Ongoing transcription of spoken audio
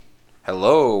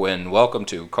Hello and welcome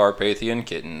to Carpathian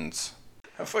Kittens.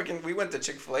 We went to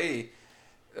Chick-fil-A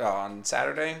on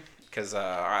Saturday because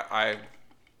I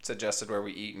suggested where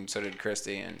we eat and so did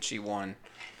Christy and she won.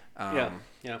 Yeah.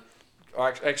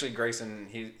 Actually, Grayson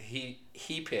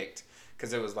he picked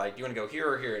because it was like, you want to go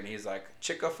here or here, and he's like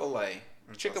Chick-fil-A.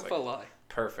 Chick-fil-A.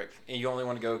 Perfect. And you only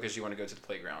want to go because you want to go to the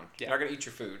playground. Yeah. You're not gonna eat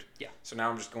your food. Yeah. So now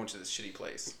I'm just going to this shitty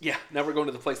place. Yeah. Now we're going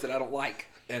to the place that I don't like.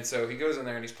 And so he goes in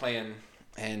there and he's playing,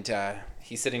 and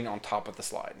he's sitting on top of the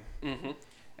slide. Mm-hmm.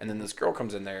 And then this girl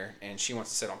comes in there and she wants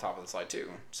to sit on top of the slide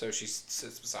too. So she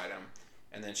sits beside him,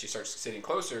 and then she starts sitting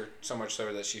closer, so much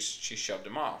so that she shoved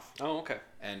him off. Oh, okay.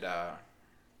 And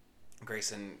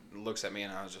Grayson looks at me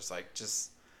and I was just like,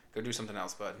 just go do something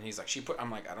else, bud. And he's like,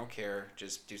 I'm like, I don't care,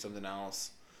 just do something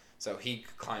else. So he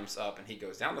climbs up and he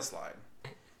goes down the slide.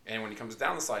 And when he comes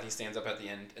down the slide, he stands up at the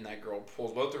end, and that girl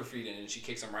pulls both her feet in, and she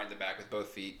kicks him right in the back with both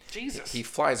feet. Jesus. He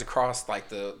flies across like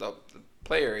the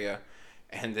play area,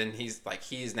 and then he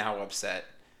is now upset,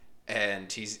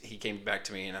 and he came back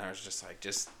to me, and I was just like,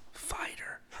 just fight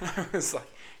her. I was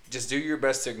like, just do your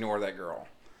best to ignore that girl.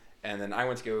 And then I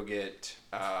went to go get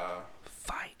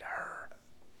fight her.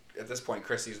 At this point,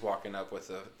 Christy's walking up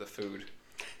with the food,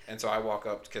 and so I walk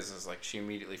up because it's like she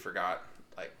immediately forgot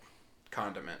like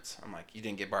condiments. I'm like, you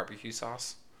didn't get barbecue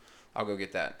sauce? I'll go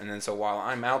get that. And then so while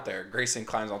I'm out there, Grayson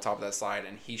climbs on top of that slide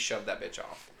and he shoved that bitch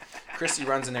off. Christy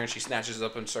runs in there and she snatches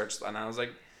up and starts, and I was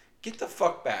like, get the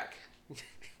fuck back.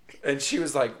 And she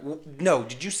was like, no,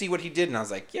 did you see what he did? And I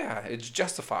was like, yeah, it's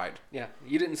justified. Yeah.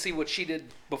 You didn't see what she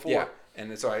did before. Yeah.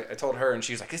 And so I told her, and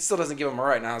she was like, it still doesn't give him a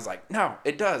right. And I was like, no,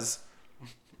 it does.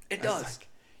 It does. Like,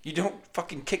 you don't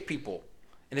fucking kick people.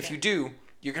 And if you do,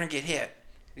 you're going to get hit.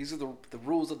 These are the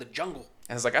rules of the jungle.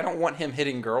 And it's like, I don't want him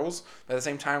hitting girls, but at the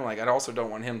same time, like, I also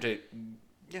don't want him to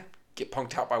get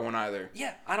punked out by one either.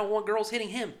 Yeah, I don't want girls hitting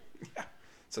him. Yeah.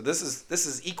 So this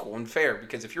is equal and fair,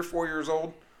 because if you're 4 years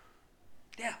old,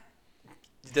 yeah,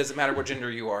 it doesn't matter what gender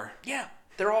you are. Yeah,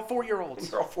 they're all 4-year-olds.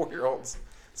 They're all 4-year-olds.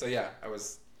 So yeah, I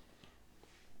was.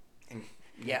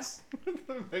 Yes.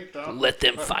 Yeah. Let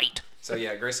them fight. So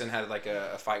yeah, Grayson had like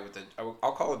a fight with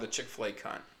I'll call it the Chick-fil-A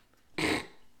cunt.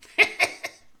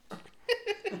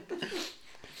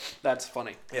 That's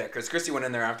funny. Yeah, because Christy went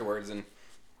in there afterwards and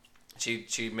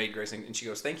she made Grayson, and she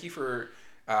goes, "Thank you for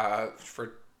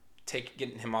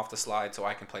getting him off the slide so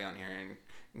I can play on here."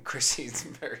 And Christy's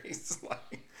very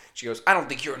like, she goes, "I don't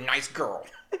think you're a nice girl."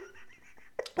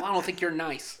 Well, I don't think you're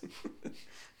nice.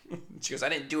 She goes, "I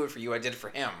didn't do it for you. I did it for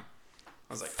him."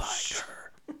 I was like, fight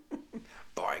her.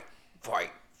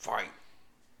 Fight.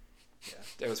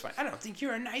 Yeah, it was fine. I don't think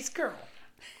you're a nice girl.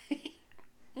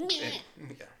 Yeah.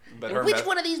 But And which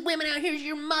one of these women out here is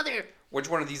your mother? Which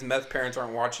one of these meth parents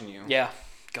aren't watching you? Yeah.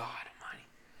 God almighty.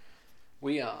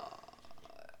 We,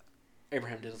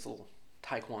 Abraham did his little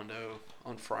taekwondo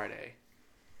on Friday,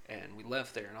 and we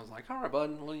left there, and I was like, all right,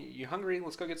 bud, well, you hungry?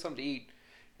 Let's go get something to eat.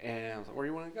 And I was like, where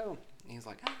do you want to go? And he's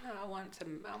like, I want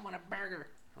a burger.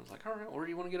 I was like, all right, where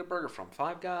do you want to get a burger from?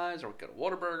 Five Guys, or we go to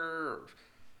Whataburger, or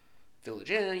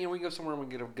Village Inn? You know, we can go somewhere and we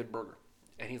can get a good burger.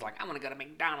 And he's like, I'm going to go to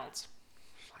McDonald's.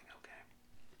 I was like, okay,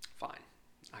 fine.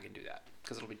 I can do that,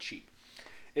 because it'll be cheap.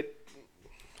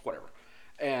 Whatever.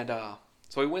 And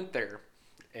so we went there.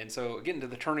 And so getting to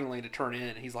the turning lane to turn in,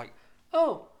 and he's like,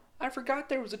 oh, I forgot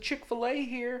there was a Chick-fil-A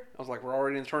here. I was like, we're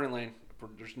already in the turning lane.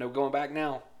 There's no going back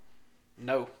now.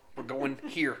 No, we're going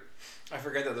here. I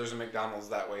forget that there's a McDonald's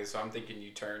that way, so I'm thinking you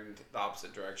turned the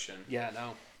opposite direction. Yeah,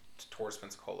 no. Towards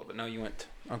Pensacola, but no, you went.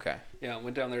 Okay. Yeah, I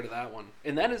went down there to that one.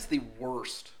 And that is the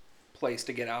worst place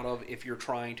to get out of if you're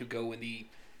trying to go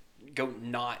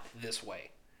not this way.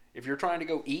 If you're trying to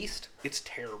go east, it's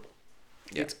terrible.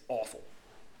 Yeah. It's awful.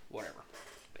 Whatever.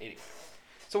 Anyway.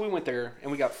 So we went there,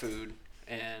 and we got food,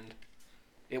 and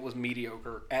it was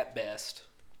mediocre at best.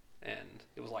 And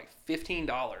it was like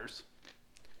 $15,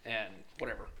 and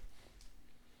whatever.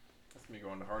 That's me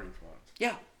going to Hardee's once.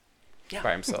 Yeah. Yeah.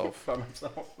 By himself. By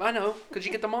myself. I know, because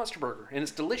you get the Monster Burger, and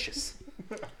it's delicious.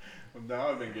 Well, now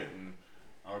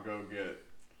I'll go get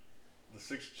the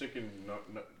 6 chicken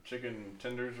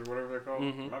tenders or whatever they're called.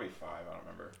 Mm-hmm. It might be 5, I don't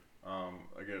remember.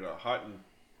 I get a hot and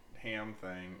ham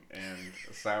thing and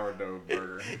a sourdough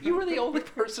burger. You are the only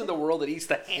person in the world that eats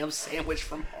the ham sandwich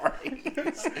from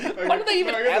Hardee's. Why do they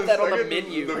even have that on the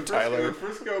menu? The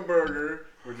Frisco burger,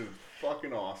 which is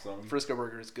fucking awesome. Frisco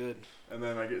burger is good. And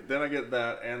then I get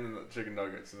that and then the chicken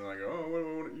nuggets, and then I go, oh, what do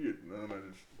I want to eat? And then I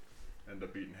just end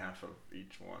up eating half of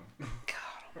each one.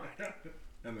 God almighty.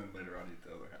 And then later on eat the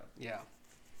other half. Yeah.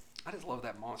 I just love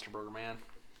that Monster Burger, man.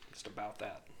 Just about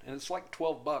that. And it's like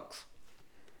 $12.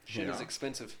 Shit is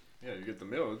expensive. Yeah, you get the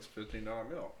meal. It's $15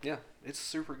 meal. Yeah, it's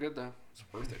super good though. It's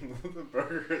worth it. The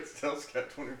burger itself's got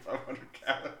 2,500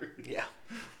 calories. Yeah,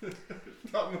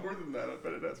 Not more than that. I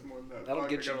bet it has more than that. that'll Fuck,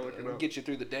 get I gotta look you. it It'll up. get you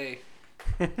through the day.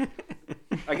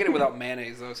 I get it without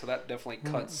mayonnaise though, so that definitely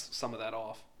cuts some of that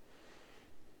off.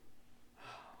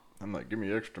 I'm like, give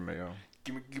me extra mayo.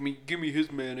 Give me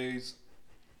his mayonnaise.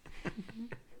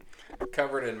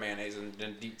 Cover it in mayonnaise and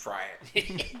then deep fry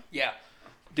it. Yeah,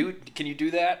 dude, can you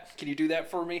do that? Can you do that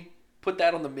for me? Put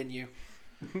that on the menu.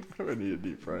 I need a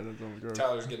deep fry. That's on the gross.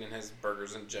 Tyler's getting his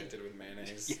burgers injected with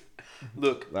mayonnaise.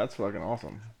 Look, That's fucking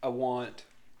awesome. I want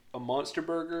a monster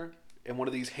burger and one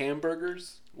of these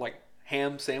hamburgers, like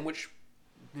ham sandwich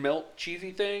melt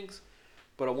cheesy things,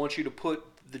 but I want you to put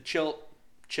the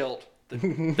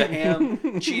the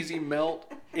ham cheesy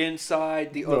melt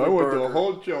inside the other I want burger. the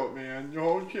whole chelt, man. The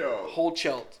whole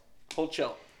chelt. Whole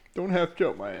chelt. Don't have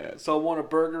chelt my ass. So I want a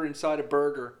burger inside a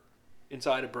burger,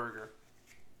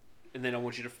 and then I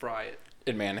want you to fry it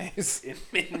In mayonnaise. in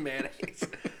mayonnaise.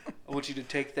 I want you to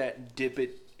take that and dip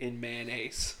it in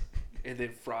mayonnaise, and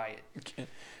then fry it.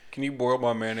 Can you boil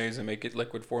my mayonnaise and make it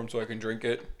liquid form so I can drink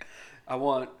it? I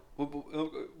want.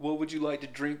 What would you like to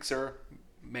drink, sir?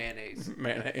 Mayonnaise.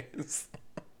 Mayonnaise.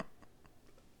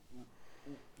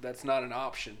 That's not an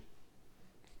option.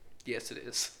 Yes, it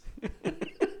is.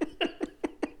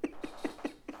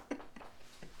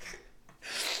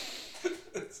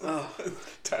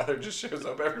 Tyler just shows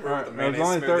up everywhere Alright, with a mayonnaise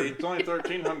it's smoothie. only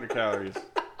 1,300 calories.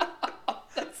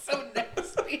 That's so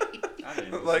nasty. I didn't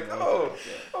even Like, know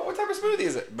oh, what type of smoothie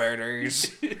is it?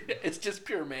 Burgers. It's just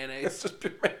pure mayonnaise. It's just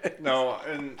pure mayonnaise. No,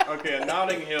 and okay, in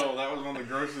Notting Hill, that was one of the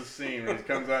grossest scenes. When he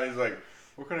comes out, he's like,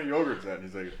 "What kind of yogurt's that?" And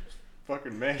he's like,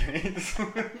 "Fucking mayonnaise."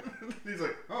 He's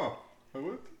like, "Oh,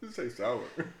 what did it say sour?"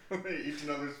 They eat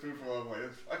another spoonful. I'm like,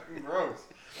 "It's fucking gross."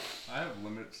 I have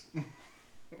limits.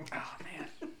 Oh man.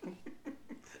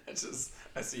 It's just,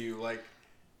 I see you like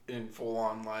in full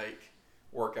on like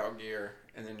workout gear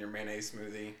and then your mayonnaise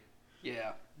smoothie.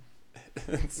 Yeah.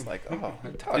 It's like, oh,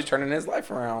 Tyler's turning his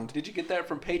life around. Did you get that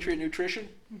from Patriot Nutrition?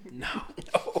 No.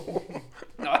 Oh.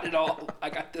 Not at all. I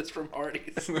got this from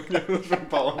Hardee's. It's from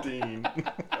Paul Dean.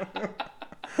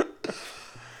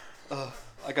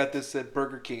 I got this at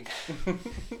Burger King. Oh,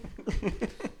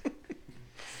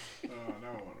 now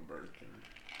I want a Burger King.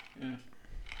 Yeah.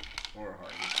 Or a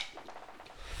Hardee's.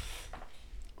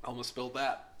 I almost spilled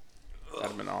that. That'd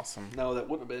have been awesome. No, that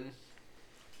wouldn't have been.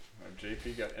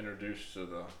 JP got introduced to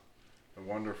the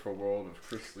wonderful world of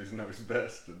Chrisley's Knows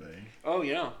Best today. Oh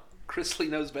yeah. Chrisley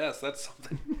knows best. That's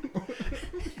something.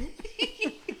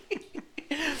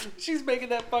 She's making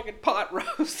that fucking pot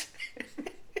roast.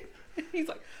 He's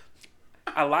like,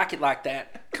 I like it like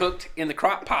that, cooked in the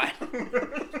crock pot.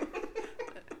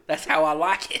 That's how I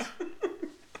like it.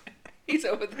 He's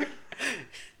over there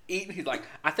eating. He's like,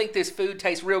 I think this food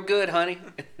tastes real good, honey.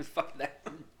 Fuck that.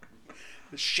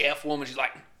 The chef woman, she's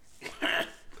like,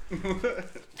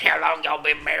 How long y'all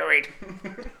been married?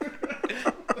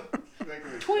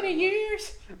 20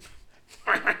 years?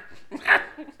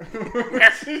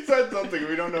 She said something.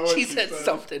 We don't know what She said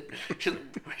something. She's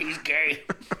like, He's gay.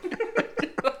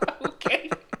 okay.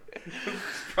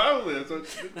 Probably.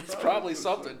 That's probably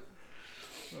something.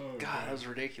 Oh, God, that was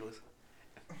ridiculous.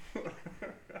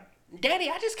 Daddy,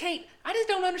 I just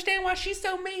don't understand why she's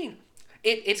so mean.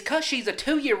 It's 'cause she's a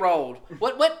 2-year-old.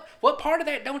 What part of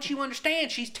that don't you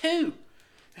understand? She's 2.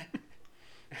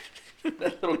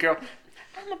 That little girl.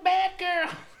 I'm a bad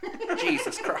girl.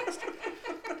 Jesus Christ.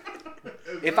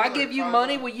 If I give you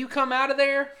money, will you come out of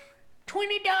there?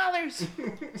 $20.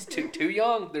 It's too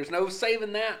young. There's no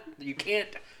saving that. You can't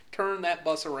turn that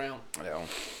bus around. Yeah.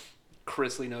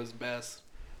 Chrisley knows best.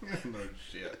 No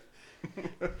shit.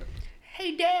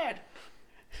 Hey, Dad.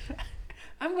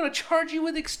 I'm going to charge you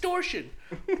with extortion.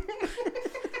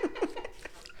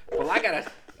 Well, I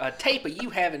got a tape of you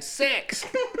having sex.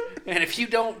 And if you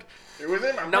don't It was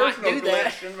in my Not personal do that.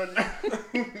 collection, but now,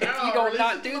 if you don't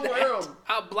not do that,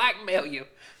 I'll blackmail you.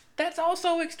 That's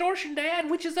also extortion, Dad,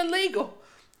 which is illegal.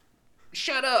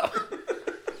 Shut up.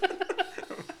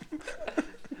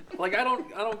 Like I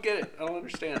don't get it. I don't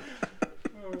understand.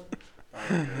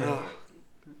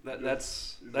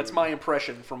 That's my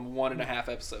impression from 1.5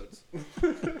 episodes.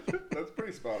 That's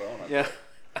pretty spot on. Yeah,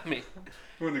 I mean,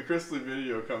 When the Chrisley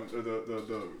video comes, or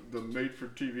the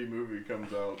made-for-TV movie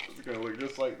comes out, it's gonna look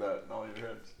just like that in all your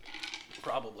heads.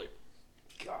 probably.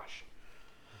 Gosh,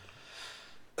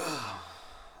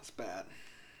 it's bad.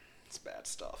 It's bad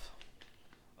stuff.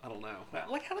 I don't know.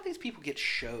 Like, how do these people get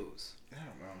shows? I don't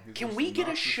know. He's Can just we get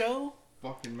a obnoxious. show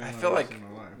fucking man I I've feel ever like seen in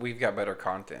my life. we've got better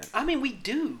content. I mean, we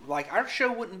do. Like, our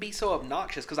show wouldn't be so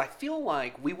obnoxious because I feel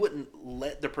like we wouldn't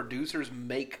let the producers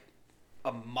make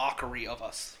a mockery of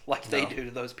us like they No. do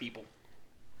to those people.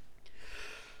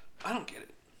 I don't get it.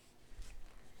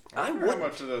 I I wonder how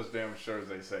wouldn't. much of those damn shows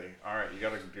they say, all right, you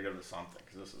gotta give it something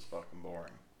because this is fucking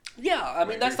boring. Yeah, I mean,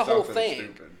 Like, that's do the whole something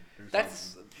thing. stupid. Do That's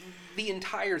something. the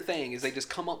entire thing is they just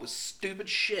come up with stupid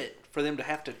shit for them to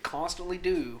have to constantly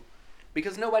do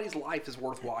because nobody's life is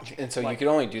worth watching. And so you Like, can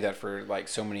only do that for like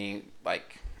so many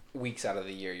like weeks out of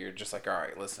the year. You're just like, all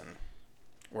right, listen,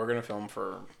 we're gonna film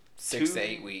for 6 to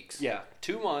 8 weeks. Yeah,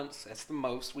 2 months. That's the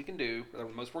most we can do. Or the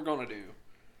most we're gonna do.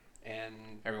 And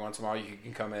Every once in a while, you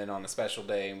can come in on a special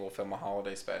day and we'll film a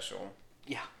holiday special.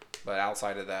 yeah, But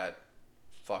outside of that,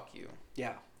 fuck you.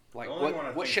 yeah. Like The only one I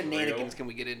what think's shenanigans real- can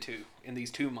we get into in these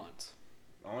 2 months?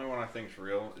 The only one I think's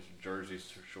real is Jersey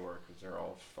Shore because they're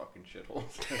all fucking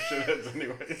shitholes. Shitheads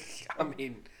anyway. I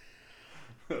mean,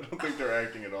 I don't think they're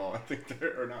acting at all. I think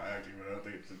they're or not acting, but I don't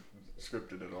think it's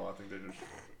scripted at all. I think they're just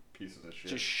pieces of shit.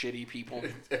 just shitty people.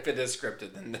 If it is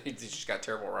scripted, then they just got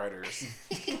terrible writers.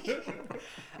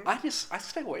 I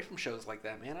stay away from shows like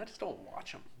that, man. I just don't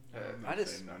watch them. I've I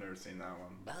just- never seen that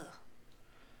one. Ugh.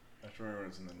 I just remember it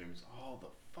was in the news all the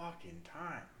fucking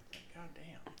time. Like, God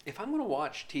damn. If I'm gonna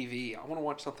watch TV, I want to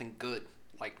watch something good,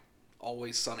 like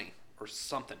Always Sunny or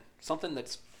something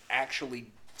that's actually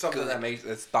Something good. that makes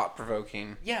it's thought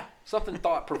provoking. Yeah, something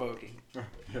thought provoking. Yeah,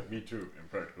 me too.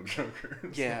 Impractical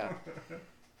Jokers. Yeah.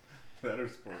 That or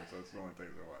sports. That's the only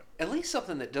things I watch. At least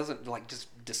something that doesn't like just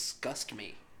disgust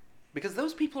me, because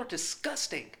those people are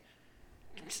disgusting.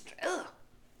 Just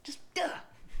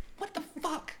what the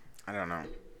fuck? I don't know.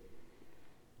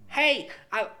 Hey,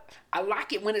 I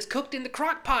like it when it's cooked in the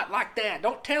crock pot like that.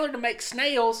 Don't tell her to make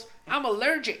snails. I'm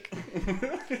allergic.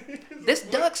 This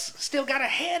duck's still got a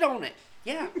head on it.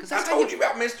 Yeah, because that's how you...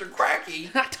 about Mr. Quacky.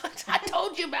 I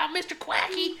told you about Mr.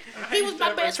 Quacky. He was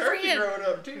my best friend. Growing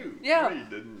up too. Yeah. No, you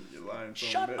didn't. You lying son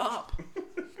Shut of a bitch. up.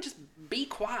 Just be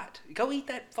quiet. Go eat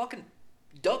that fucking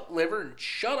duck liver and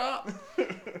shut up.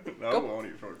 No, I Go won't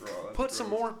eat from raw. That's Put some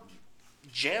gross. more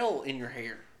gel in your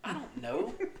hair. I don't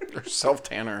know. Or self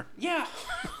tanner. Yeah,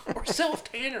 or self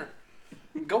tanner.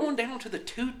 Go on down to the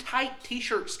Too Tight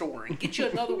T-shirt store and get you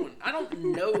another one. I don't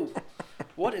know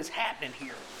what is happening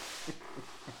here.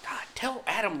 God, tell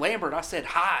Adam Lambert I said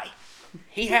hi.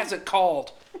 He hasn't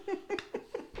called.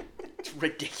 It's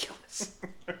ridiculous.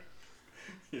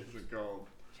 Yes, it's called.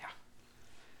 Yeah.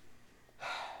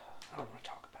 I don't want to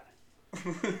talk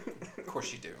about it. Of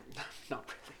course you do. Not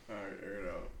really. All right, air it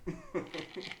out.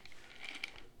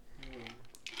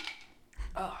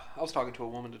 I was talking to a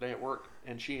woman today at work,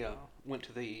 and she went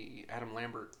to the Adam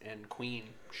Lambert and Queen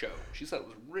show. She said it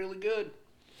was really good.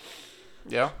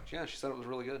 Yeah. Yeah, she said it was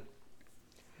really good.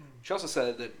 She also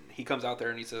said that he comes out there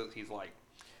and he says he's like,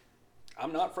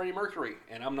 I'm not Freddie Mercury,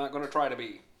 and I'm not going to try to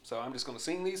be. So I'm just going to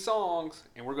sing these songs,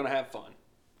 and we're going to have fun,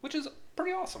 which is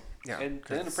pretty awesome. Yeah, And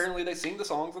then 'cause- apparently they sing the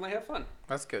songs and they have fun.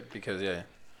 That's good because yeah,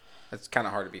 it's kind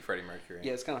of hard to be Freddie Mercury.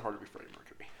 Yeah, it's kind of hard to be Freddie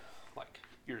Mercury. Like,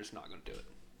 you're just not going to do it.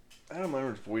 Adam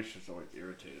Lambert's voice just always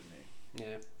irritated me.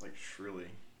 Yeah. Like shrilly.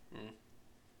 I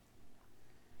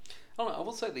don't know. I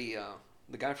will say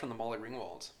the guy from the Molly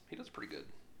Ringwalds, he does pretty good.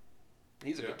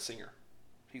 He's a Yeah. good singer.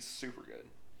 He's super good.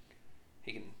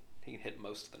 He can hit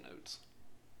most of the notes.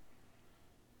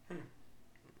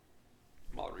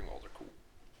 Molly Ringwalds are cool.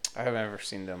 I haven't ever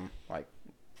seen them like.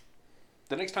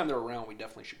 The next time they're around, we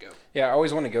definitely should go. Yeah, I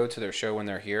always want to go to their show when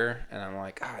they're here, and I'm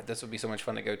like, this would be so much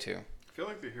fun to go to. I feel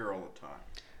like they're here all the time.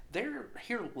 They're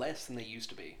here less than they used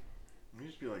to be. It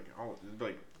used to be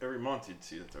like every month you'd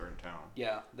see that they're in town.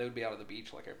 Yeah, they would be out at the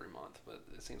beach like every month, but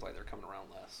it seems like they're coming around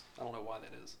less. I don't know why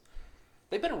that is.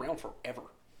 They've been around forever.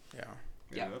 Yeah.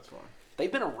 Yeah. That's fine.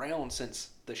 They've been around since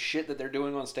the shit that they're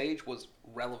doing on stage was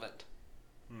relevant.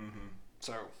 Mm-hmm.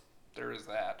 So, there is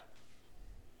that.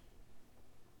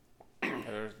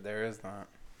 There is not.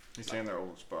 He's saying they're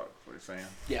old as fuck. That's what he's saying.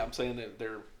 Yeah, I'm saying that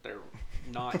they're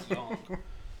not young,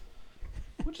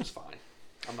 which is fine.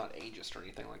 I'm not ageist or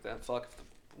anything like that. Fuck, if the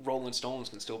Rolling Stones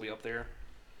can still be up there,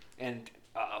 and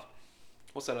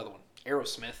what's that other one?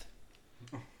 Aerosmith.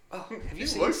 Oh, have you He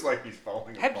seen? looks like he's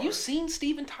falling Have apart. you seen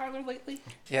Steven Tyler lately?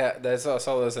 Yeah, I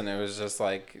saw this, and it was just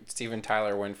like Steven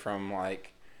Tyler went from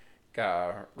like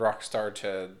rock star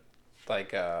to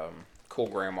like cool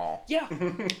grandma. Yeah,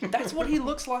 that's what he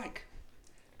looks like.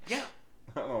 Yeah,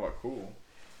 I don't know about cool.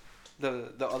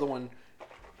 the other one,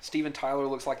 Steven Tyler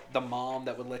looks like the mom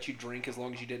that would let you drink as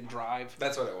long as you didn't drive.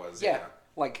 That's what it was. Yeah,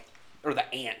 like, or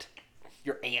the aunt,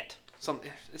 your aunt.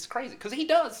 It's crazy because he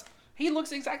does. He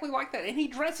looks exactly like that, and he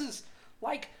dresses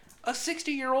like A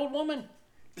 60-year-old woman.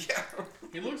 Yeah.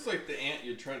 He looks like the aunt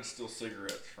you tried to steal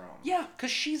cigarettes from. Yeah,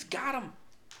 because she's got them.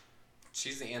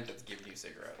 She's the aunt that's giving you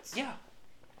cigarettes. Yeah.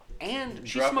 And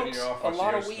she Dropping smokes you off a while she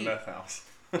lot of goes to the weed. meth house.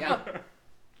 Yeah.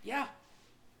 Yeah.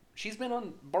 She's been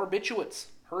on barbiturates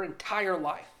her entire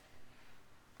life.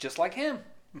 Just like him.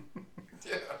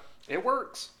 Yeah. It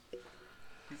works.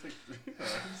 He's like,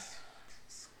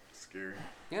 it's scary.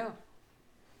 Yeah.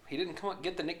 He didn't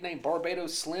get the nickname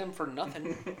Barbados Slim for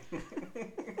nothing.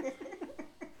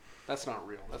 That's not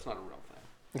real. That's not a real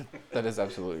thing. That is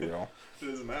absolutely real. It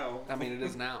is now. I mean, it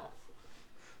is now.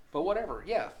 But whatever.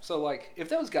 Yeah. So, like, if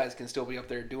those guys can still be up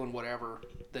there doing whatever,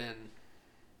 then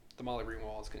the Molly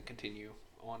Ringwalds can continue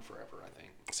on forever, I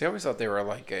think. See, I always thought they were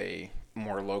like a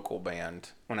more local band.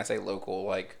 When I say local,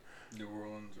 like New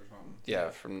Orleans or something. yeah,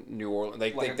 from New Orleans.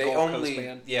 Like a They Gulf Coast only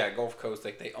band? yeah Gulf Coast.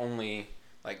 Like they only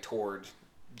like toured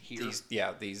Here.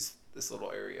 this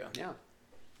little area. Yeah.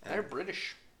 They're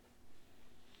British.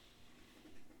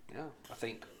 Yeah, I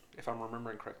think, if I'm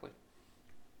remembering correctly.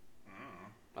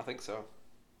 I think so.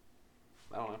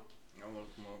 I don't know. I'll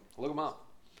look them up. Look them up.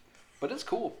 But it's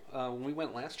cool. When we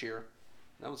went last year,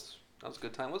 that was a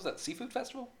good time. What was that, Seafood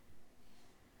Festival?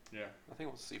 Yeah. I think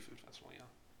it was Seafood Festival, yeah.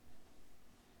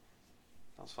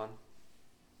 That was fun.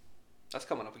 That's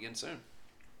coming up again soon.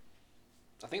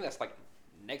 I think that's like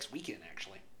next weekend,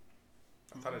 actually.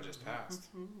 I thought it just passed.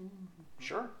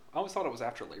 Sure. I always thought it was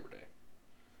after Labor Day.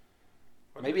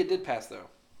 What Maybe it did pass, though.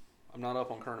 I'm not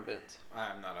up on current events.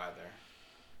 I'm not either.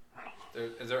 I don't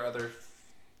know. Is there other?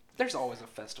 There's always a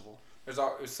festival. There's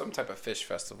some type of fish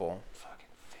festival, Fucking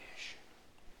fish.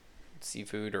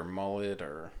 seafood or mullet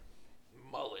or.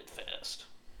 Mullet Fest.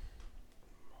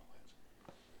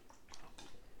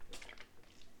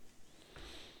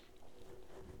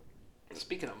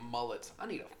 Speaking of mullets, I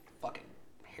need a fucking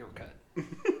haircut.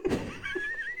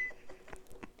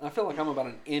 I feel like I'm about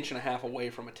an inch and a half away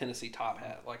from a Tennessee top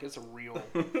hat. Like, it's a real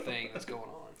thing that's going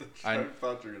on. I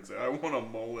thought you were going to say, I want a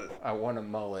mullet. I want a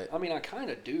mullet. I mean, I kind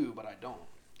of do, but I don't.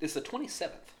 It's the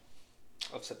 27th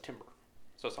of September.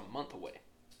 So it's a month away.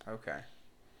 Okay.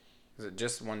 Is it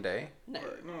just one day? No.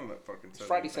 No, that fucking It's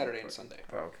Friday, Saturday, and Sunday.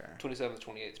 Oh, okay. 27th,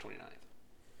 28th, 29th.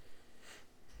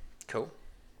 Cool.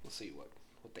 We'll see what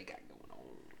they got going on.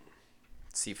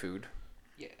 Seafood.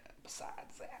 Yeah,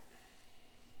 besides that.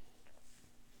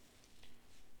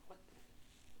 What?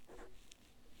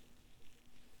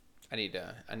 I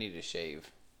need to shave.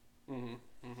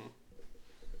 Mm-hmm.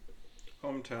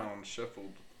 Hometown,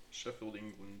 Sheffield,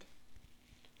 England.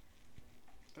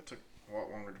 That took a lot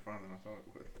longer to find than I thought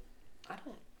it would. I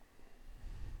don't.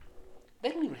 They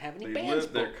don't even have any They bands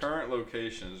live, their booked. current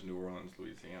location is New Orleans,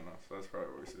 Louisiana, so that's probably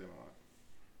where we see them a lot.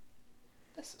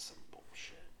 This is some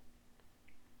bullshit.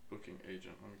 Booking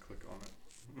agent, let me click on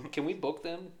it. Can we book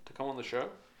them to come on the show?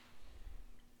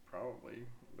 Probably,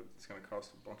 but it's going to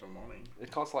cost a bunch of money.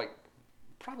 It costs like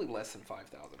probably less than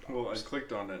 $5,000. Well, I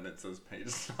clicked on it and it says page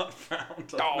is not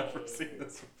found. I've Oh. never seen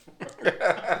this before.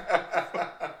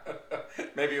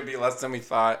 Maybe it'll be less than we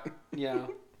thought. Yeah.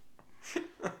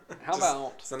 How Just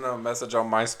about send them a message on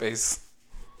MySpace.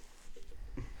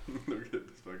 Look at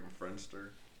this fucking Friendster.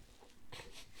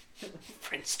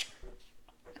 Friendster?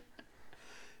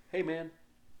 Hey man,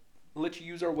 I'll let you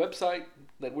use our website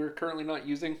that we're currently not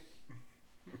using.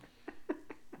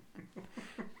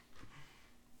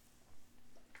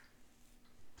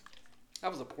 That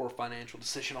was a poor financial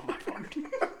decision on my part.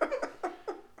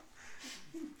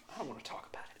 I don't want to talk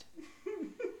about it.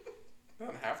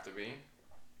 Doesn't have to be.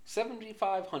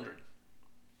 $7,500.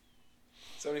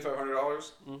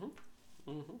 $7,500.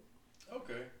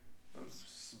 Okay.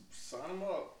 Sign them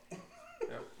up.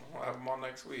 Yep, we'll have them on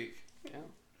next week. Yeah.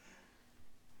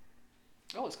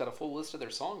 Oh, it's got a full list of their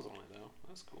songs on it though.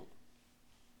 That's cool.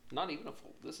 Not even a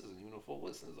full. This isn't even a full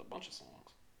list. There's a bunch of songs.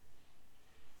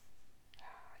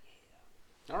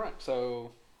 Yeah. All right.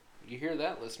 So you hear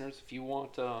that, listeners? If you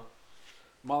want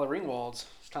Molly Ringwalds,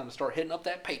 it's time to start hitting up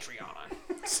that Patreon.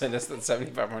 Send us that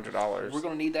 $7,500. We're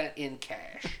gonna need that in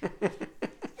cash.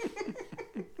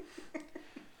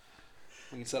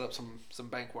 We can set up some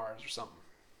bank wires or something.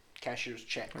 Cashier's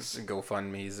checks.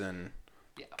 GoFundMe's and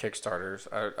Yeah. Kickstarters.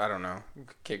 I don't know.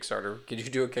 Kickstarter. Could you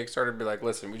do a Kickstarter? Be like,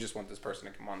 listen, we just want this person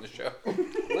to come on the show.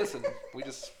 Listen, we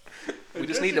just I need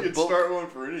guess to you could book. start one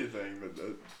for anything, but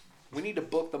We need to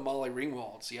book the Molly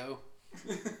Ringwalds, yo.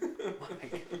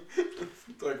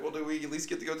 Like, well, do we at least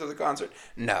get to go to the concert?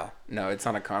 No, it's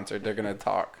not a concert. They're gonna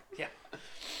talk. Yeah.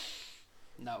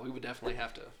 No, we would definitely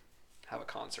have to have a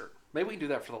concert. Maybe we can do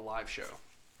that for the live show.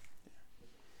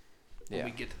 When Yeah.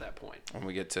 we get to that point. When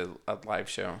we get to a live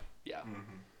show. Yeah.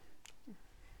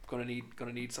 Gonna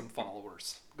need some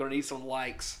followers. Gonna need some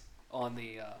likes. on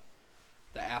the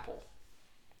Apple.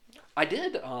 I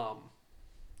did.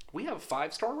 We have a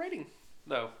 5-star rating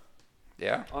though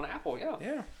Yeah. on Apple. Yeah,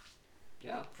 Yeah.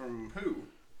 yeah. From who?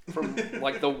 From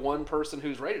like the one person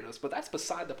who's rated us, but that's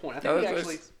beside the point. I think No, we there's-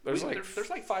 actually there's there's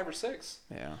like 5 or 6.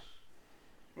 Yeah.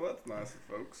 Well, that's nice of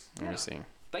folks. Let me Yeah. see.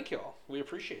 Thank you all. We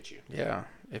appreciate you. Yeah.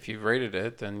 If you've rated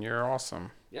it, then you're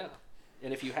awesome. Yeah,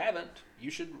 and if you haven't, you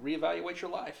should reevaluate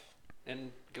your life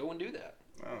and go and do that.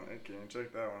 Oh, okay,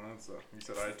 check that one. That's you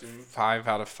said iTunes. 5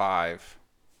 out of 5.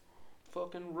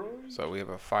 Fucking right. So we have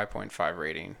a 5.5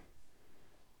 rating.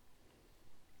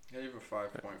 Yeah, you have a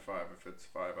 5.5 if it's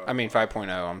 5 out. I mean of 5. 5.0.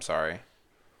 I'm sorry.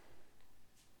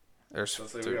 There's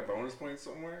Let's say we got bonus points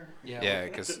somewhere. yeah,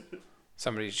 because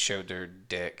somebody showed their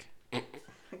dick.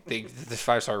 The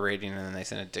 5-star rating, and then they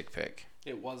sent a dick pic.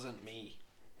 It wasn't me.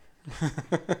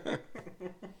 I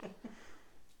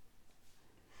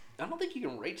don't think you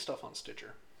can rate stuff on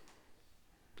Stitcher.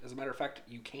 As a matter of fact,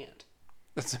 you can't.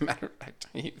 As a matter of fact,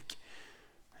 yeah.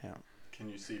 Can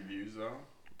you see views though?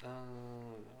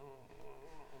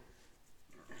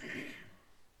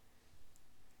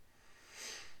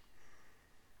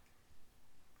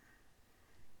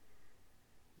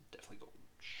 Definitely go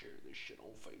share this shit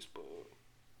on Facebook.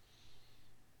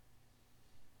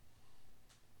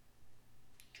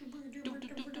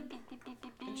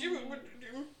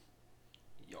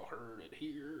 Y'all heard it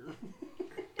here.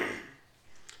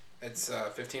 It's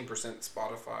 15%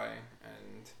 Spotify,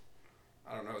 and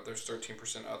I don't know. There's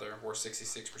 13% other, where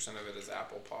 66% of it is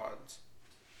Apple Pods.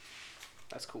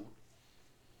 That's cool.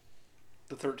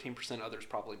 The 13% others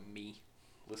probably me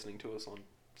listening to us on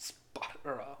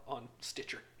on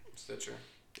Stitcher. Stitcher.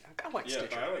 Yeah, I like Yeah,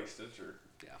 Stitcher. I like Stitcher.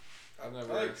 Yeah. I've I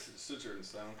never. like Stitcher and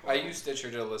SoundCloud. I use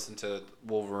Stitcher to listen to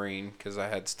Wolverine because I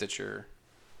had Stitcher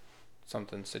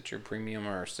Premium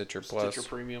or Stitcher Plus. Stitcher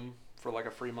Premium for like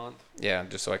a free month. Yeah,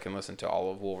 just so I can listen to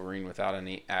all of Wolverine without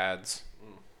any ads.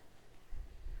 Mm.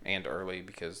 And early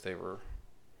because they were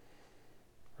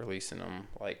releasing them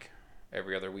like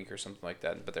every other week or something like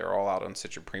that. But they're all out on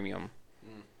Stitcher Premium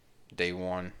day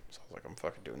one. So I was like, I'm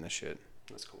fucking doing this shit.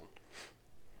 That's cool.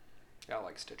 Yeah, I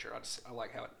like Stitcher. I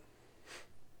like how it.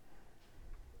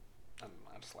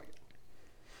 I just like it.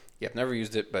 Yeah, I've never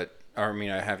used it,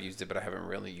 I have used it, but I haven't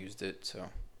really used it. So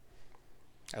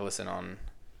I listen on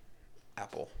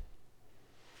Apple.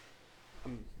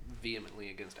 I'm vehemently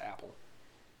against Apple.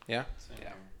 Yeah? Same Yeah.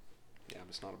 here. Yeah, I'm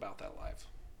just not about that life.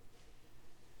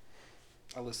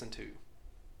 I listen to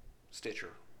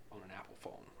Stitcher on an Apple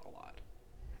phone a lot.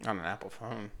 On an Apple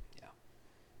phone. Yeah.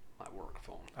 My work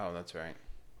phone. Oh, that's right.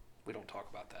 We don't talk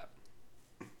about that.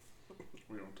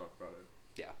 We don't talk about it.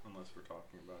 Yeah. Unless we're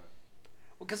talking about it.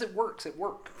 Well, because it works at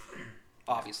work.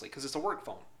 Obviously, because it's a work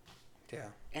phone. Yeah.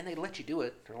 And they let you do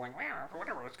it. They're like, well,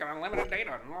 whatever, it's got unlimited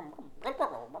data.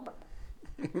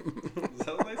 Is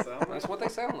that what they sound like? That's what they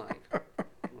sound like.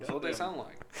 That's what they sound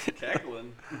like.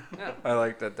 Cackling. Yeah. I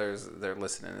like that they're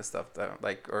listening to stuff that,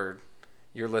 like, or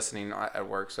you're listening at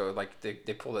work, so, like, they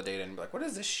pull the data and be like, what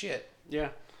is this shit? Yeah.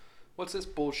 What's this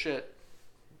bullshit?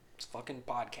 It's fucking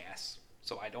podcasts.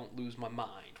 So I don't lose my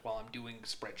mind while I'm doing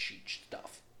spreadsheet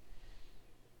stuff.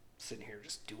 Sitting here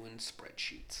just doing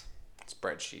spreadsheets.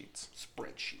 Spreadsheets.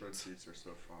 Spreadsheets are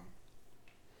so fun.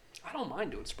 I don't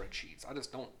mind doing spreadsheets. I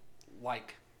just don't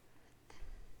like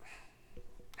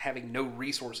having no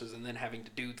resources and then having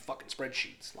to do the fucking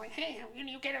spreadsheets. Like, hey, can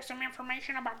you get us some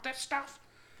information about this stuff?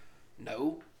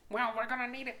 No. Well, we're gonna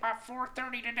need it by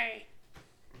 4:30 today.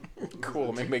 Cool,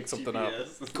 let me make something up.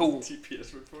 TPS? Cool.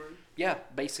 TPS report? Yeah,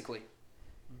 basically.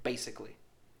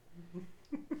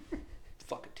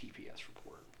 Fucking TPS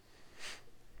report.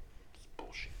 It's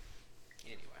bullshit.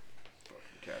 Anyway.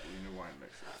 Fucking Catalina wine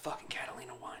mixer. Fucking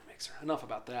Catalina wine mixer. Enough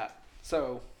about that.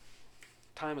 So,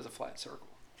 time is a flat circle.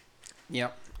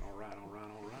 Yep. All right.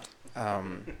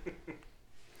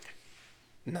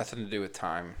 Nothing to do with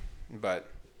time, but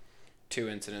 2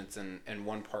 incidents in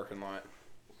one parking lot.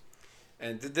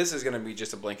 And this is going to be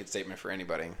just a blanket statement for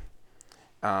anybody.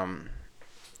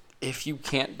 If you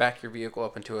can't back your vehicle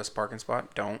up into a parking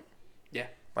spot, don't. Yeah.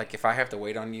 Like, if I have to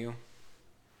wait on you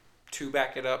to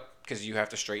back it up because you have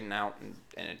to straighten out and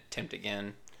attempt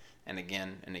again and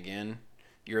again and again,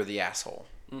 you're the asshole.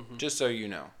 Mm-hmm. Just so you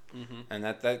know. Mm-hmm. And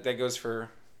that goes for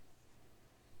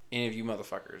any of you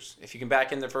motherfuckers. If you can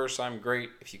back in the first time, great.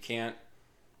 If you can't,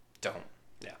 don't.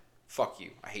 Yeah. Fuck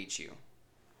you. I hate you.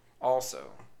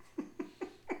 Also,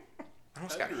 I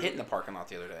almost got hit in the parking lot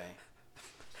the other day.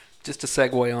 Just to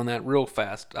segue on that real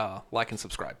fast, like and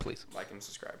subscribe, please. Like and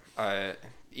subscribe.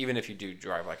 Even if you do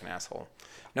drive like an asshole.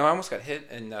 No, I almost got hit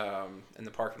in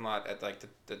the parking lot at like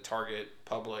the Target,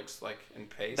 Publix, like in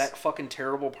Pace. That fucking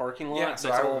terrible parking lot. Yeah, so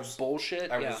that's I all was- bullshit.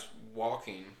 I was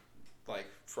walking, like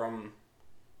from,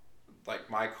 like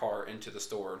my car into the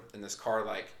store, and this car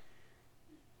like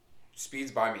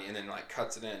speeds by me and then like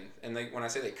cuts it in. And they, when I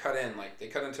say they cut in, like they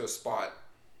cut into a spot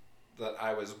that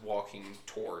I was walking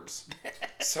towards.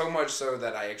 So much so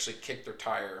that I actually kicked their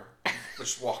tire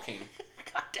just walking.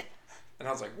 God damn. And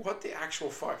I was like, what the actual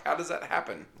fuck? How does that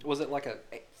happen? Was it like a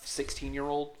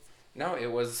 16-year-old? No,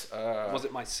 it was... Was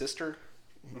it my sister?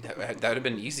 That would have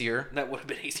been easier. That would have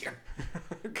been easier.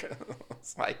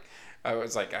 It's like, I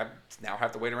was like, I now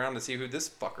have to wait around to see who this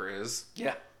fucker is.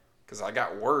 Yeah. Because I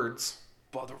got words.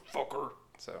 Motherfucker.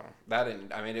 So that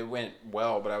didn't... I mean, it went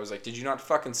well, but I was like, did you not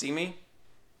fucking see me?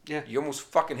 Yeah. You almost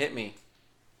fucking hit me.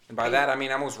 And by that, I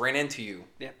mean I almost ran into you.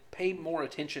 Yeah. Pay more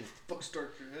attention. Fuck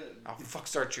start your head. I'll fuck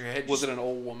start your head. Was it an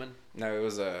old woman? No, it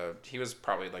was he was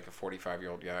probably like a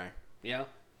 45-year-old guy. Yeah.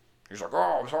 He was like,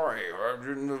 oh, I'm sorry.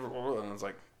 And I was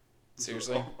like,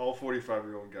 seriously? All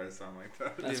 45-year-old guys sound like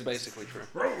that. That's basically true.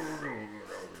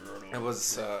 It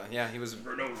was, yeah, he was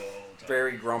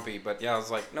very grumpy. But yeah, I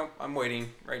was like, nope, I'm waiting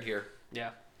right here. Yeah.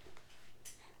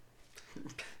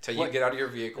 Till you What? get out of your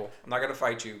vehicle. I'm not going to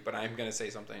fight you, but I'm going to say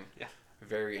something Yeah.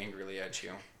 very angrily at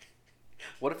you.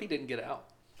 What if he didn't get out?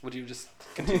 Would you just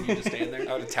continue to stand I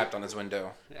there? would have tapped on his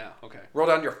window. Yeah, okay. Roll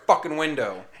down your fucking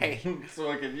window. Hey,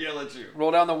 So I can yell at you.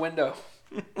 roll down the window.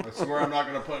 I swear I'm not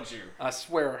gonna punch you I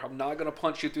swear, I'm not going to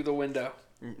punch you through the window.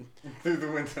 through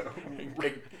the window.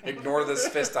 Ignore this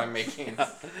fist I'm making.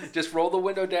 Just roll the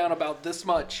window down about this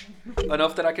much.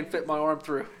 Enough that I can fit my arm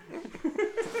through.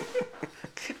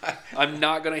 I'm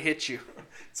not going to hit you.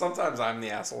 Sometimes I'm the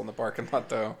asshole in the parking lot,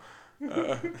 though.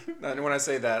 And when I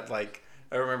say that, like,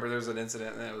 I remember there was an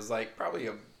incident, and it was like probably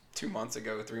 3 months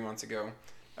ago.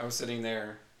 I was sitting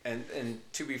there, and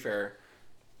to be fair,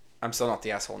 I'm still not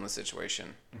the asshole in this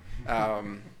situation.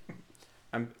 I'm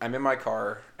in my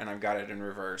car, and I've got it in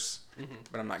reverse,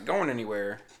 but I'm not going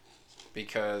anywhere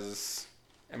because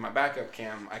in my backup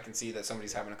cam, I can see that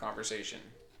somebody's having a conversation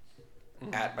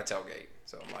at my tailgate.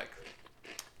 So I'm like,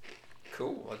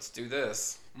 cool, let's do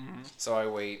this. So I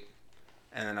wait,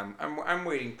 and then I'm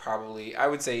waiting probably, I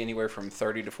would say anywhere from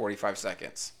 30 to 45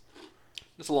 seconds.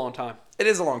 It's a long time It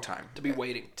is a long time to be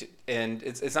waiting. and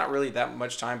it's not really that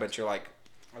much time, but you're like,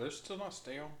 Are they still not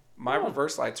stale? my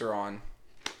reverse lights are on.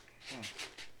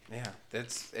 Yeah,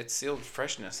 it's sealed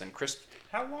freshness and crisp.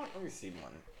 How long? Let me see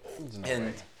one.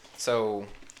 And so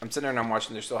I'm sitting there and I'm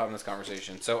watching. They're still having this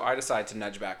conversation. So I decide to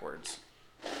nudge backwards,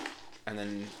 and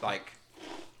then like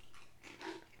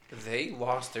they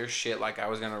lost their shit. Like I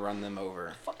was gonna run them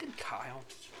over. Fucking Kyle.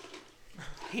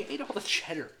 He ate all the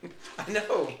cheddar. I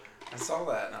know. I saw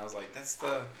that and I was like, that's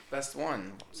the best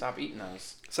one. Stop eating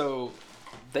those. So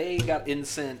they got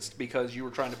incensed because you were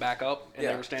trying to back up and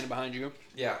Yeah. they were standing behind you.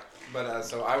 Yeah, but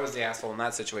so I was the asshole in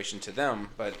that situation to them.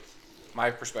 But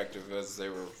my perspective was they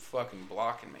were fucking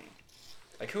blocking me.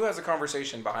 Like who has a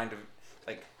conversation behind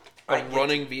like A I get-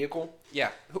 running vehicle.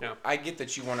 Yeah, Yeah. I get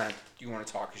that you wanna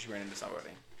talk because you ran into somebody.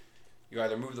 You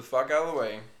either move the fuck out of the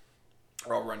way,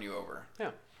 or I'll run you over.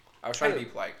 Yeah. I was trying to Hey. be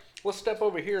polite. Let's step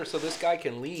over here so this guy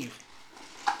can leave.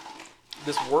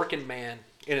 This working man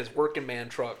in his working man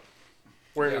truck,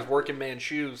 wearing his Yeah. working man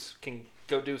shoes, can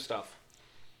go do stuff.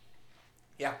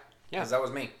 Yeah, Yeah. because that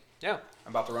was me. Yeah.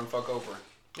 I'm about to run fuck over.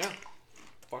 Yeah.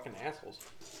 Fucking assholes.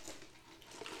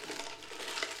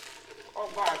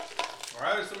 Oh god.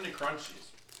 Why are there so many crunchies?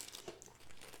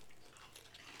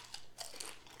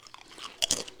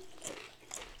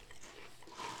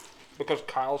 Because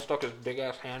Kyle stuck his big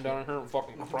ass hand down in here and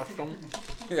fucking crushed him.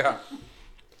 Yeah.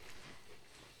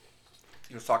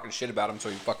 He was talking shit about him, so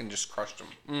he fucking just crushed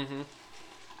him.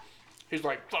 He's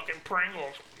like, fucking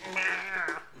Pringles.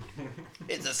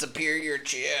 It's a superior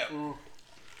chip.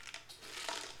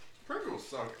 Pringles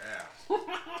suck ass.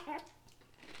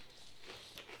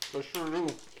 They sure do.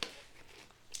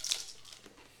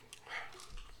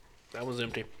 That was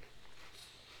empty.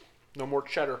 No more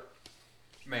cheddar.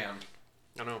 Man.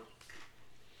 I know.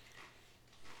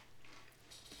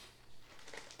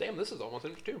 Damn, this is almost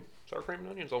empty too. Sour cream and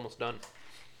onion's almost done.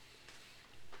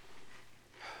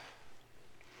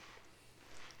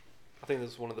 I think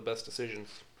this is one of the best decisions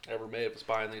I ever made was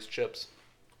buying these chips.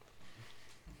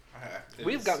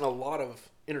 We've gotten a lot of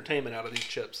entertainment out of these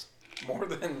chips. more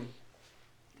than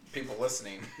people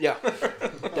listening. Yeah,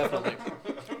 definitely.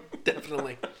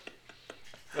 Definitely.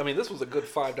 I mean, this was a good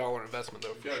 $5 investment,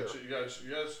 though, for sure. You guys,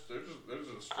 there's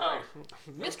a strike.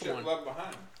 Missed Chip one. left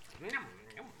behind.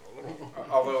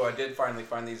 Although I did finally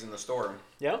find these in the store.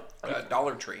 Yeah?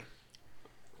 Dollar Tree.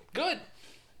 Good.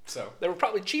 So They were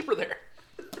probably cheaper there.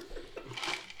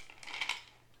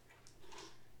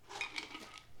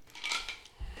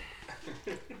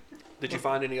 Did you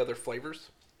find any other flavors?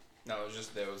 no, it was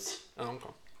just those. Oh, okay.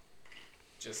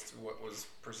 Just what was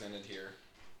presented here.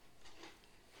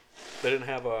 They didn't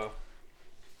have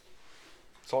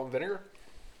salt and vinegar?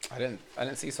 I didn't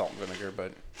see salt and vinegar,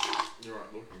 but You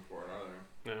weren't looking for it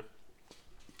either. No.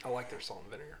 I like their salt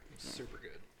and vinegar. It's super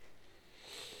good.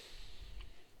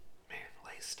 Man,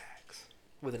 Lay's stacks.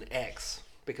 With an X,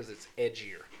 because it's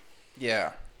edgier.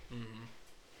 yeah.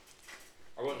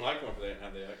 I wouldn't like them if they didn't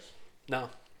have the X. No.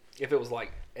 If it was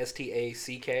like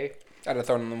STACK, I'd have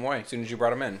thrown them away as soon as you brought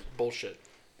them in. bullshit.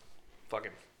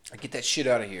 Fucking. I get that shit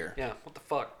out of here. Yeah, what the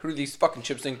fuck? Who do these fucking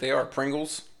chips think they are?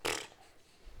 Pringles?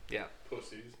 Yeah.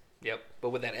 Pussies. Yep. But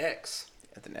with that X,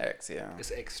 At an X, yeah. it's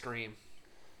extreme.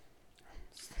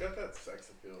 It's got that sex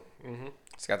appeal. Mm-hmm.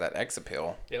 It's got that X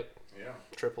appeal. Yep. Yeah.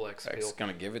 Triple X X is appeal.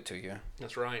 gonna give it to you.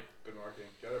 That's right. Good marketing.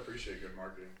 Gotta appreciate good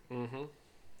marketing. Mm-hmm.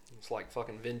 It's like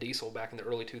fucking Vin Diesel back in the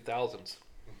early 2000s.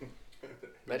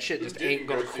 That shit just Who didn't ain't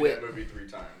gonna go see quit. that movie 3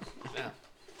 times. Yeah,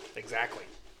 exactly.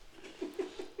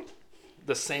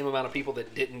 The same amount of people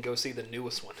that didn't go see the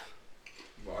newest one.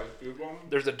 Live food one?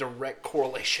 There's a direct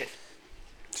correlation.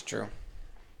 It's true.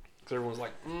 Because everyone's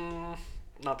like,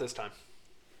 not this time.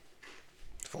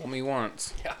 Fool me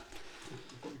once. Yeah.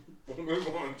 We'll move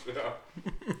on. Yeah.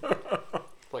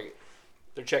 Like,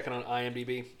 they're checking on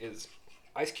IMDb. Is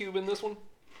Ice Cube in this one?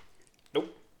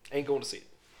 Nope. Ain't going to see it.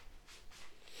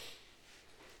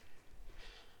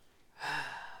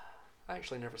 I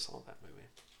actually never saw that movie.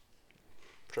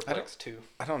 Triple X 2.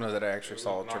 I don't know that I actually It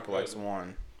saw was not Triple X good.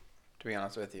 1, to be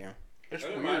honest with you. It's I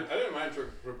didn't weird. mind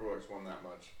Triple X 1 that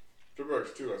much. Triple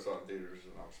X 2 I saw in theaters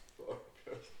and I was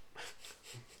fuck.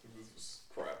 This was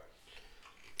crap.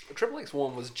 Triple X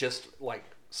 1 was just like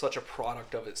such a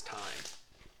product of its time.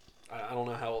 I don't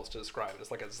know how else to describe it.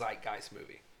 It's like a zeitgeist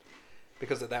movie.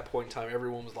 Because at that point in time,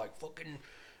 everyone was like, fucking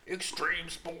extreme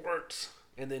sports.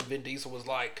 And then Vin Diesel was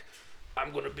like,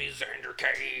 I'm going to be Xander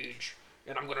Cage.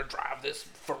 And I'm going to drive this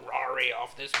Ferrari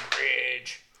off this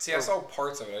bridge. See, I saw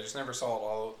parts of it. I just never saw it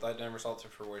all. I never saw it to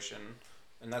fruition.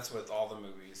 And that's with all the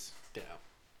movies. Yeah.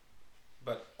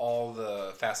 But all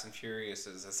the Fast and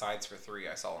Furiouses, aside for 3,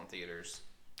 I saw in theaters.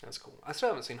 That's cool. I still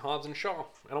haven't seen Hobbs and Shaw.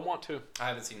 I don't want to. I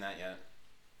haven't seen that yet.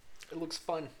 It looks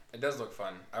fun. It does look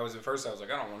fun. I was like,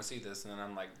 I don't want to see this. And then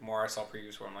I'm like, the more I saw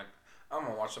previews for it, I'm like, I'm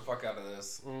going to watch the fuck out of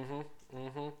this.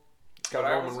 It's got But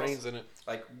I Roman was Reigns also- in it.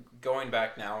 Like, going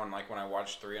back now and like when I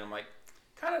watched 3, and I'm like,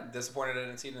 kind of disappointed I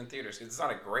didn't see it in theaters. 'Cause it's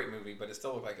not a great movie, but it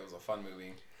still looked like it was a fun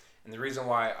movie. And the reason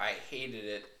why I hated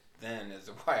it then is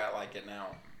why I like it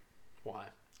now. Why?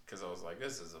 Because I was like,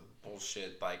 this is a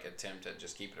bullshit like attempt at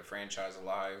just keeping a franchise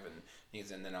alive, and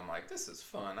then I'm like, this is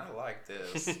fun. I like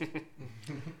this.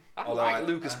 I Although like I-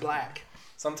 Lucas Black.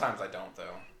 Sometimes I don't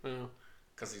though, Yeah.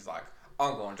 because he's like,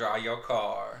 I'm gonna drive your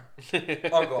car.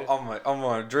 I'm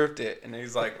gonna drift it, and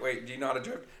he's like, wait, do you know how to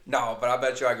drift? No, but I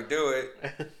bet you I could do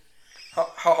it. How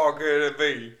hard could it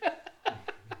be?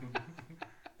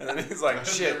 And then he's like, I've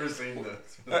shit. never seen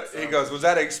this. He goes, was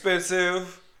that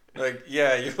expensive? Like,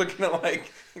 yeah, you're looking at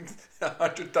like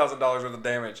 $100,000 worth of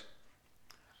damage.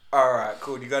 All right,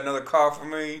 cool. You got another car for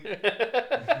me?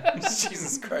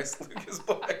 Jesus Christ, Lucas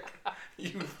Black,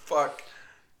 you fuck.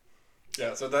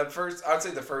 Yeah. So I'd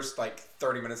say the first like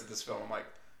 30 minutes of this film, I'm like,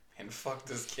 man, fuck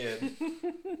this kid.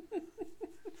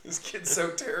 This kid's so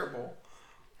terrible.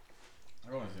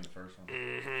 I've only seen the first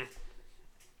one.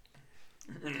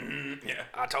 Yeah.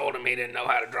 I told him he didn't know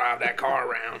how to drive that car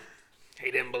around.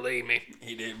 He didn't believe me.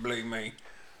 He didn't believe me.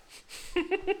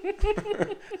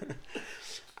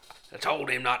 I told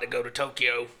him not to go to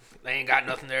Tokyo. They ain't got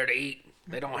nothing there to eat.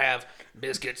 They don't have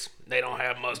biscuits. They don't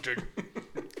have mustard.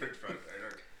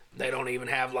 They don't even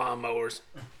have lawnmowers.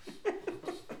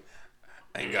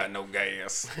 Ain't got no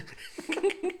gas.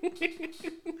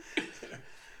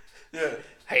 Yeah.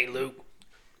 Hey, Luke,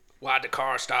 why'd the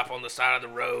car stop on the side of the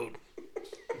road?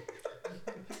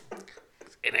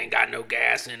 It ain't got no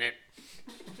gas in it.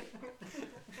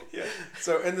 Yeah.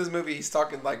 So in this movie, he's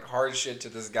talking like hard shit to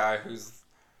this guy who's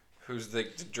the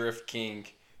drift king,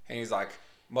 and he's like,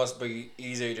 "Must be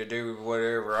easy to do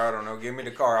whatever. I don't know. Give me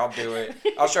the car. I'll do it.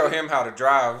 I'll show him how to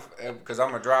drive because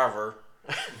I'm a driver."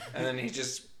 And then he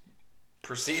just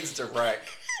proceeds to wreck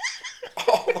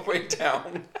all the way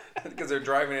down because they're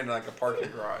driving in like a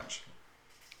parking garage.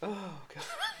 Oh, God.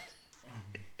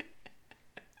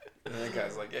 And the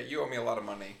guy's like, "Yeah, you owe me a lot of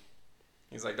money."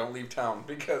 He's like, "Don't leave town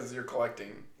because you're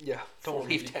collecting. Yeah, don't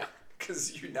leave town.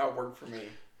 Because you now work for me."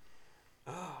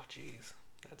 Oh, jeez.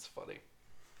 That's funny.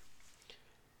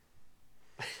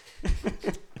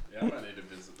 Yeah, I might need to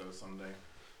visit those someday.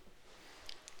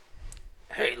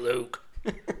 Hey, Luke.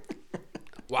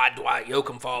 Why'd Dwight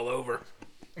Yoakam fall over?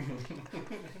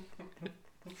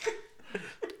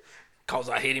 'Cause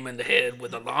I hit him in the head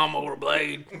with a lawnmower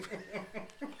blade.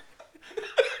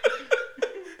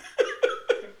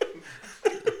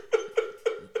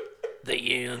 The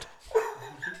end.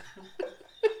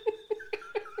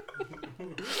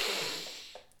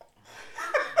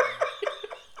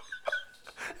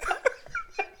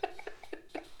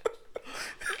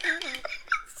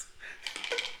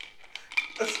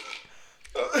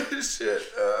 Oh, shit.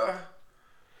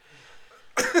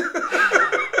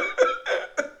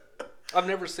 I've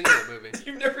never seen that movie.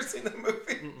 You've never seen that movie?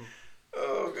 Mm-mm.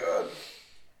 Oh, God.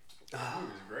 That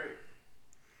movie's great.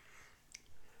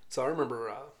 So I remember,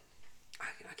 I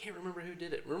can't remember who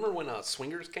did it. Remember when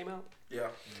Swingers came out? Yeah.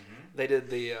 They did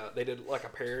they did like a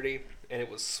parody, and it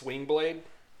was Swing Blade,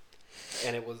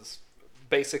 and it was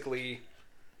basically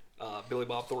Billy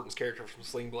Bob Thornton's character from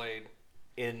Sling Blade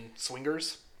in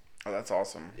Swingers, Oh, that's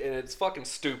awesome. and it's fucking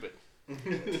stupid,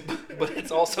 but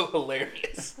it's also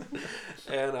hilarious.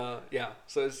 And yeah,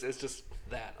 so it's just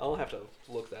that. I'll have to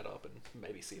look that up and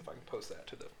maybe see if I can post that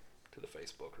to the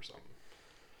Facebook or something.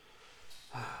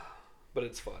 But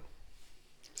it's fun,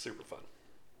 super fun.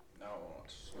 Now I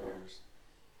watch Swingers.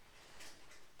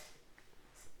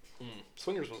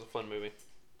 Swingers was a fun movie.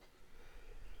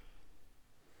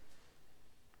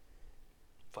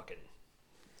 Fucking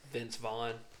Vince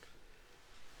Vaughn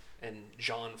and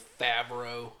Jon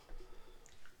Favreau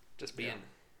just being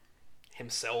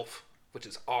himself, which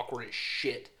is awkward as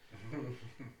shit.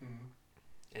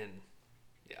 And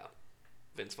yeah,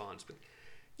 Vince Vaughn's been,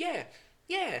 yeah,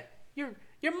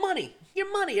 your money,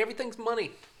 everything's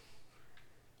money.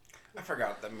 I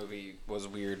forgot that movie was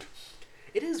weird.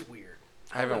 It is weird.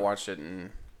 I haven't watched it in,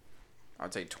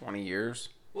 I'd say, 20 years.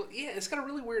 Well, yeah, it's got a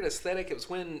really weird aesthetic. It was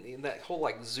when that whole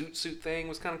like zoot suit thing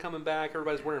was kind of coming back.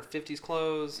 Everybody's wearing 50s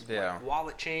clothes, Yeah. like,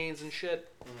 wallet chains and shit.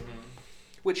 Mm-hmm.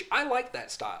 Which I like that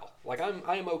style. Like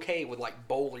I am okay with like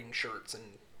bowling shirts and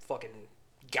fucking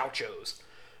gauchos.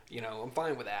 You know, I'm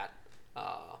fine with that.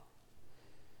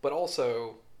 But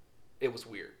also, it was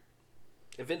weird.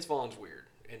 And Vince Vaughn's weird,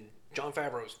 and Jon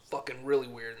Favreau's fucking really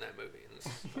weird in that movie. And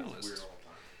He's weird all the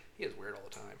time. He is weird all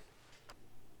the time.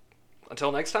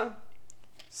 Until next time.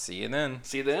 See you then.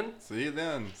 See you then. See you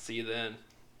then. See you then.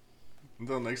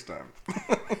 Until next time.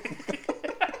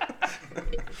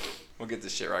 We'll get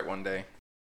this shit right one day.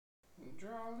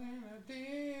 Drawing a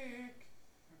dick,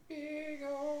 a big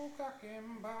old cock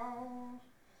and balls.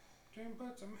 Then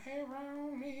put some hair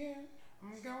on it.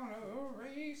 I'm gonna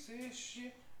erase this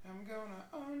shit. I'm gonna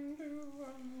undo.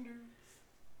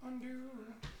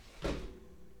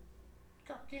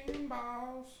 Cock and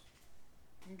balls.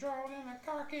 Drawing a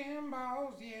cock and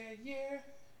balls, yeah.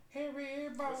 Hairy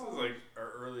balls. This is like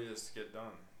our earliest to get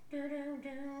done.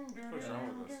 What's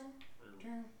wrong with this?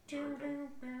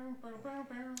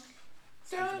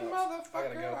 Done,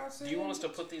 motherfucker. I said. Do you want us to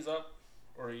put these up,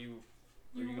 or are you?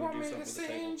 You gonna want do me to something with the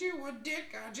table? send you a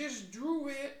dick? I just drew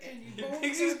it, and you He both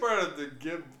thinks he's part of the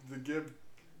Gibb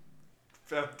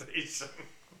Foundation.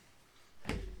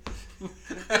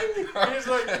 He's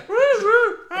like, woo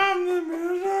woo, I'm the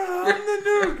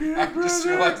new Gibb I just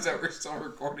brother. realized that we're still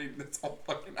recording this whole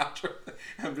fucking outro.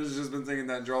 I've just been singing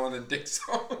that Drawing a Dick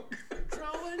song.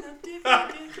 Drawing a dick.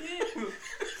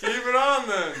 Keep it on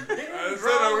then. I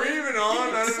said, are we even on?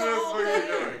 I didn't know what the fuck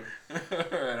you're doing.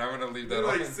 Alright, I'm gonna leave that You're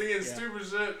like on. singing stupid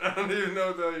shit. I don't even know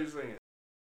what the hell you're singing.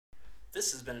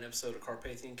 This has been an episode of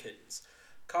Carpathian Kittens.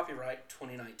 Copyright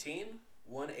 2019,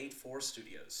 184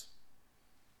 Studios.